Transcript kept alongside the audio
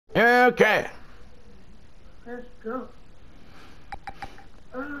Okay. Let's go.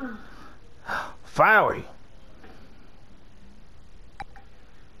 Finally.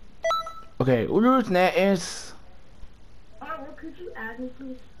 Okay, Uru's net is. Well, could you add me,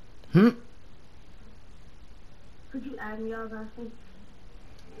 please? Could you add me, I was asking?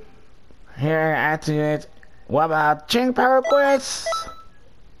 Here, add to it. What about Ching Power Quest?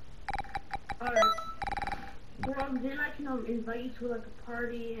 Alright. Well, then I can invite you to like a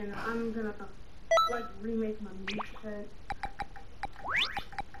party, and I'm gonna like remake my music set.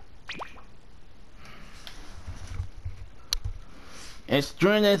 It's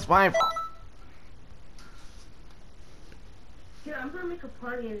during this rifle. Here, I'm gonna make a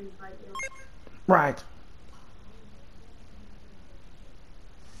party and invite you. Right.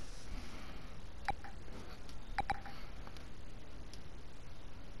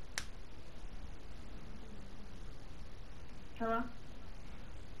 Hello?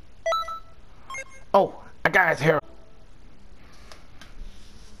 Oh, I got it here.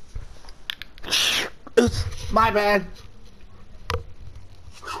 Oops, my bad.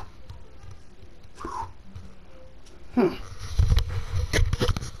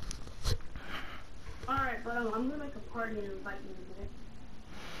 Alright, but I'm gonna make a party and invite you in a minute.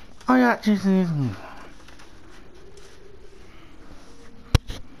 Oh yeah, Jason.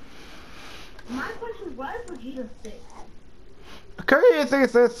 My question is, why is Vegeta sick? Because you think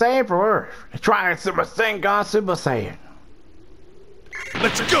it's the same for her. Trying Super Saiyan God Super Saiyan.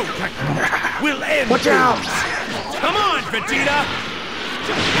 Let's go, Goku. We'll end Watch this. out! Come on, Vegeta.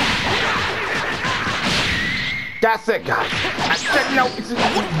 That's it, guys. I said no.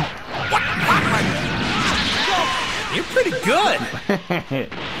 What happened? You're pretty good.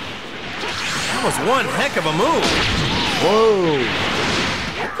 That was one heck of a move. Whoa.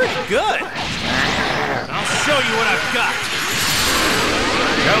 You're pretty good. I'll show you what I've got.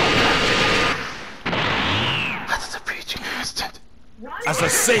 That's the preaching instant. As a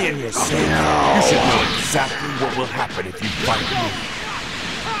Saiyan yourself, you should know exactly what will happen if you fight me.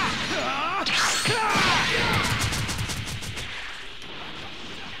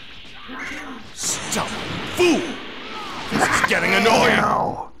 Stop, fool! This is getting annoying.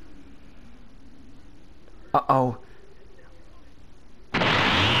 No. Uh-oh.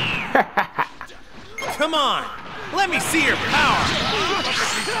 Come on, let me see your power.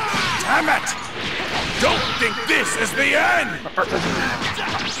 Damn it! Don't think this is the end!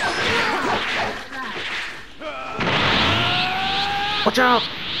 Watch out!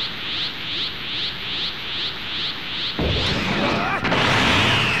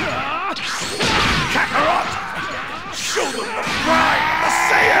 Kakarot! Show them the pride of the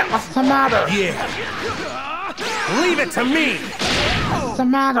Saiyan! What's the matter? Yeah. Leave it to me! What's the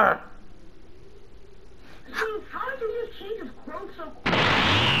matter? Dude, how did you just change his clothes so quick?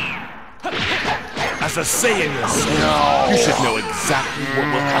 As a Saiyan yourself, you should know exactly what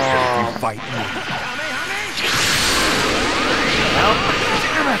will happen if you fight me.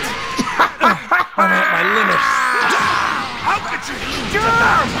 Damn it! I'm at my limit. How could you lose to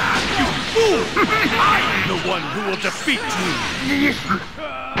that? You fool! I am the one who will defeat you.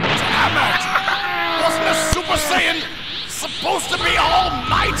 Damn it! Wasn't a Super Saiyan supposed to be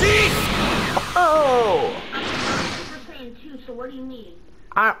almighty? Oh! Super Saiyan 2, so what do you need?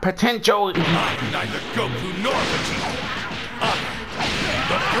 Potential. I'm neither Goku nor Vegeta. I'm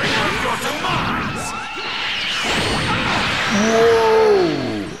the bringer of your demise. Whoa!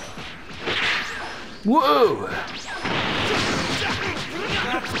 Whoa!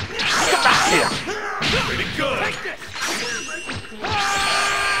 Get back here! Pretty good.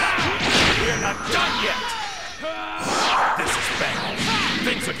 We're not done yet. This is bad.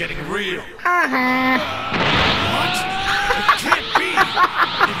 Things are getting real. What? It can't be.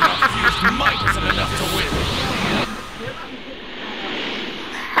 Even our fused might isn't enough to win.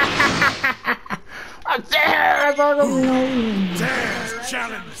 Dares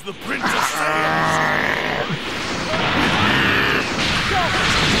challenge the Princess Saiyans.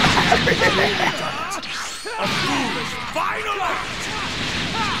 A foolish final act.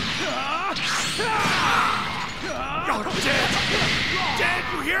 You're dead. Dead,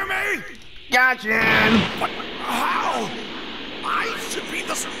 you hear me? Gotcha! But how? I should be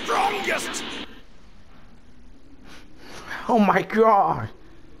the strongest. Oh my god!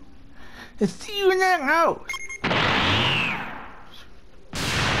 See you in that house!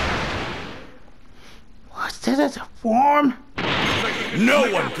 What's that as a form?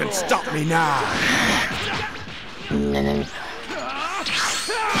 No one can stop me now.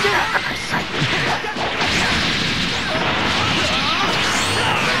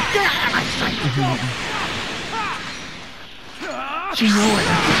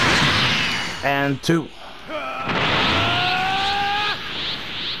 And 2.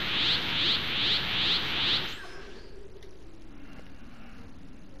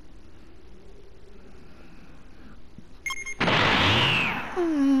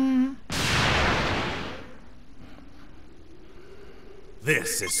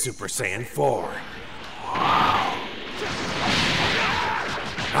 This is Super Saiyan 4.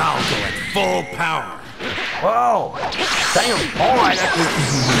 I'll go at full power. Whoa! Saiyan 4, that's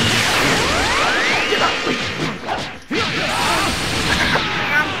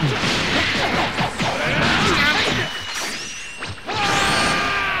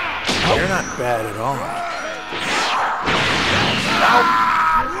You're not bad at all. Oh!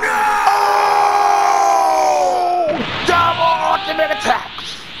 Double ultimate attacks!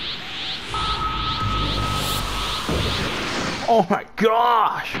 Oh my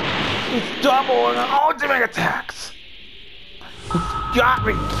gosh! It's double and ultimate attacks! It's got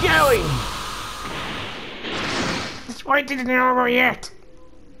me going! This fight isn't over yet!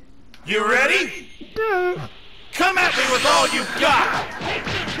 You ready? Come at me with all you've got!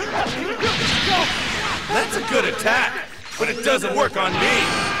 That's a good attack, but it doesn't work on me.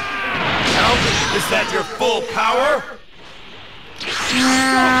 Is that your full power?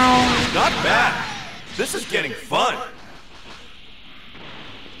 Not bad. This is getting fun.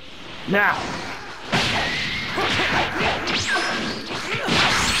 Now!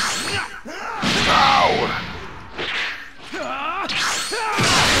 Oh!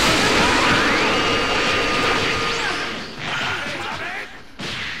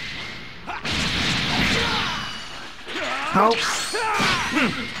 Nope.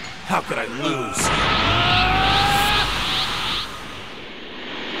 How could I lose?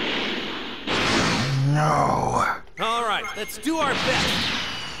 No. All right, let's do our best.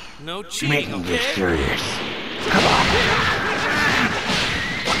 No cheating, Making this okay? serious. Come on.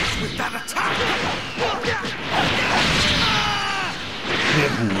 With that attack!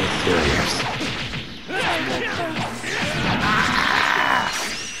 Making this serious.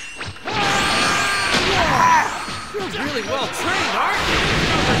 You're really well trained, aren't you?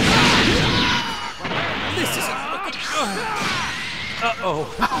 This isn't looking good. Uh-oh.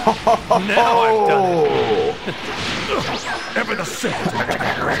 Now I've done it. Ever the same.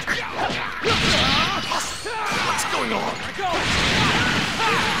 What's going on?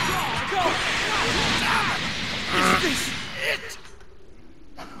 Is this it?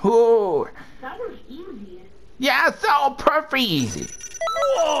 Ooh. That was easy. Yeah, so perfect easy.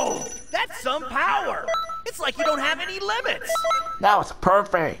 Whoa! That's some power! It's like you don't have any limits! That was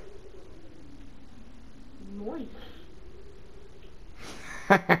perfect. Noise.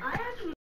 I